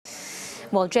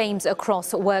Well, James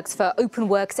Cross works for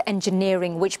OpenWorks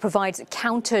Engineering, which provides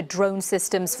counter-drone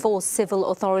systems for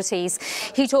civil authorities.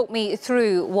 He talked me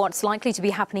through what's likely to be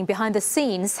happening behind the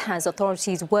scenes as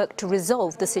authorities work to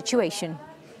resolve the situation.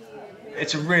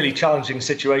 It's a really challenging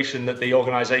situation that the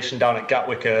organisation down at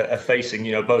Gatwick are facing,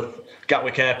 both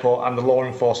Gatwick Airport and the law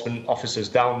enforcement officers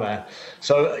down there.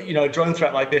 So, a drone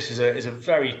threat like this is a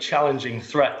very challenging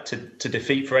threat to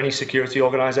defeat for any security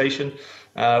organisation.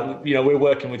 We're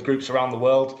working with groups around the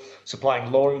world,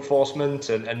 supplying law enforcement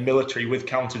and military with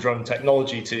counter-drone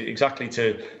technology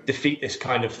to defeat this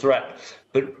kind of threat.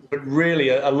 But really,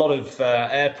 a lot of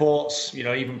airports,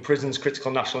 even prisons,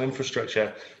 critical national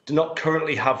infrastructure, do not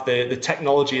currently have the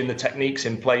technology and the techniques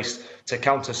in place to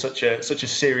counter such a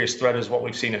serious threat as what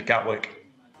we've seen at Gatwick.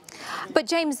 But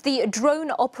James, the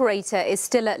drone operator is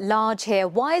still at large here.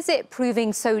 Why is it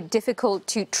proving so difficult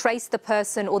to trace the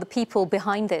person or the people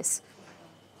behind this?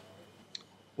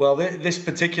 Well, this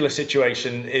particular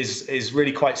situation is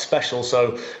really quite special.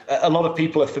 So a lot of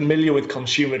people are familiar with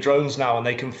consumer drones now, and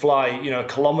they can fly, a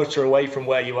kilometre away from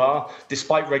where you are,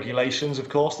 despite regulations, of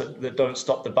course, that don't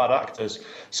stop the bad actors.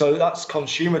 So that's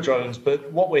consumer drones.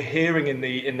 But what we're hearing in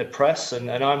the press,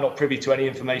 and I'm not privy to any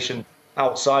information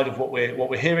outside of what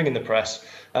we're hearing in the press.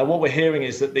 What we're hearing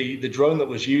is that the drone that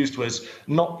was used was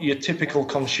not your typical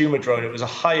consumer drone. It was a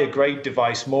higher grade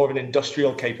device, more of an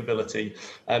industrial capability.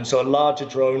 So a larger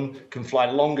drone can fly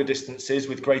longer distances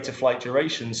with greater flight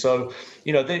duration. So,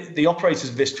 the operators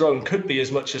of this drone could be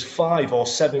as much as 5 or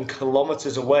 7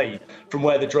 kilometers away from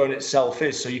where the drone itself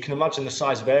is. So you can imagine the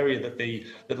size of area that the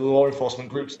law enforcement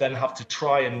groups then have to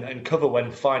try and cover when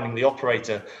finding the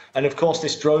operator. And of course,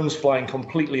 this drone's flying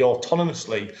completely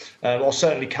autonomously, or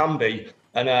certainly can be.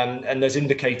 And there's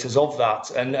indicators of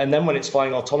that. And then when it's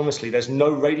flying autonomously, there's no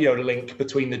radio link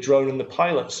between the drone and the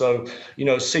pilot. So,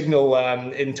 signal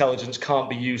intelligence can't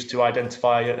be used to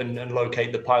identify and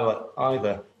locate the pilot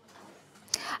either.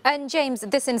 And James,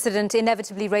 this incident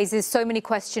inevitably raises so many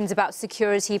questions about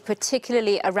security,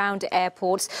 particularly around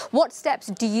airports. What steps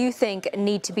do you think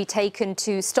need to be taken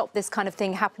to stop this kind of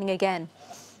thing happening again?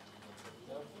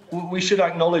 We should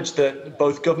acknowledge that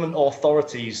both government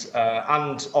authorities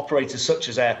and operators such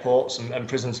as airports and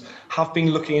prisons have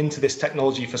been looking into this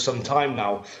technology for some time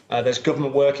now. There's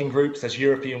government working groups, there's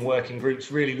European working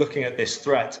groups really looking at this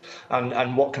threat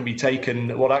and what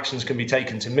actions can be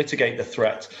taken to mitigate the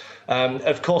threat.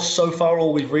 Of course, so far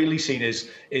all we've really seen is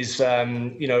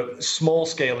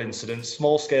small-scale incidents,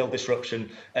 small-scale disruption,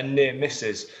 and near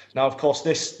misses. Now, of course,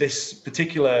 this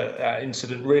particular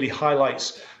incident really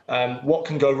highlights what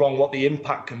can go wrong, what the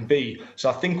impact can be. So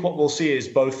I think what we'll see is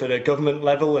both at a government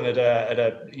level and at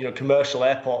a commercial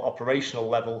airport operational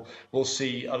level, we'll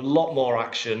see a lot more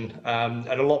action and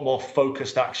a lot more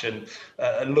focused action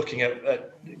looking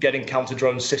at getting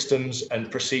counter-drone systems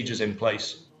and procedures in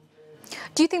place.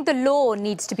 Do you think the law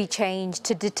needs to be changed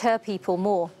to deter people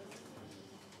more?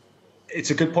 It's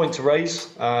a good point to raise,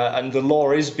 and the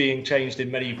law is being changed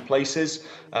in many places.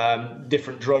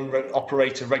 Different drone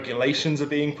operator regulations are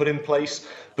being put in place,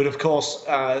 but of course,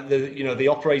 the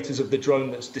operators of the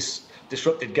drone that's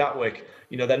disrupted Gatwick,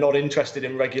 they're not interested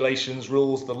in regulations,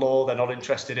 rules, the law. They're not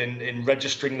interested in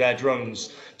registering their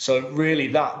drones. So really,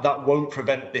 that won't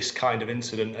prevent this kind of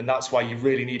incident, and that's why you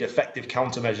really need effective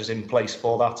countermeasures in place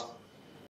for that.